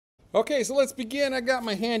Okay, so let's begin. I got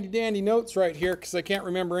my handy dandy notes right here because I can't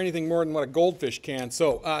remember anything more than what a goldfish can.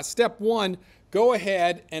 So step one, go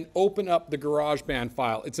ahead and open up the GarageBand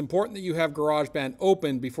file. It's important that you have GarageBand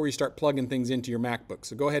open before you start plugging things into your MacBook.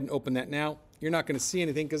 So go ahead and open that now. You're not going to see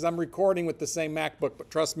anything because I'm recording with the same MacBook, but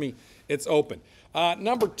trust me, it's open.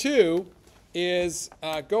 Number two is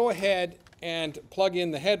go ahead and plug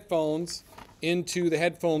in the headphones into the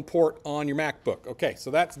headphone port on your MacBook. Okay, so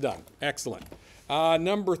that's done. Excellent.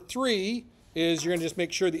 Number three is you're going to just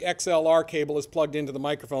make sure the XLR cable is plugged into the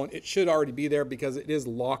microphone. It should already be there because it is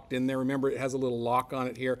locked in there. Remember, it has a little lock on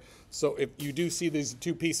it here. So if you do see these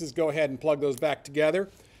two pieces, go ahead and plug those back together.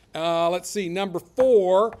 Let's see, number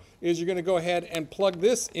four is you're going to go ahead and plug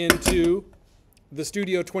this into the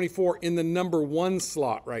Studio 24 in the number one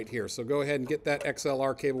slot right here. So go ahead and get that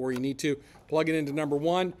XLR cable where you need to. Plug it into number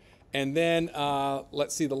one. And then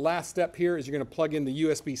let's see, the last step here is you're going to plug in the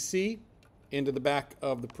USB-C into the back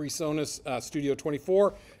of the PreSonus Studio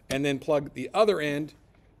 24 and then plug the other end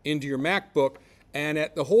into your MacBook. And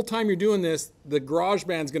at the whole time you're doing this, the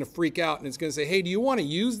GarageBand's going to freak out and it's going to say, hey, do you want to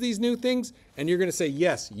use these new things? And you're going to say,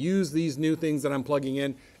 yes, use these new things that I'm plugging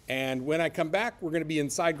in. And when I come back, we're going to be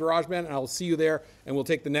inside GarageBand and I'll see you there and we'll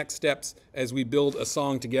take the next steps as we build a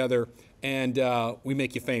song together and we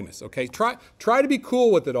make you famous, okay? Try to be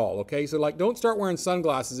cool with it all, okay? So like, don't start wearing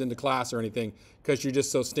sunglasses into class or anything because you're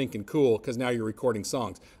just so stinking cool because now you're recording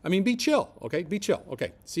songs. I mean, be chill, okay? Be chill.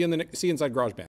 Okay, see you inside GarageBand.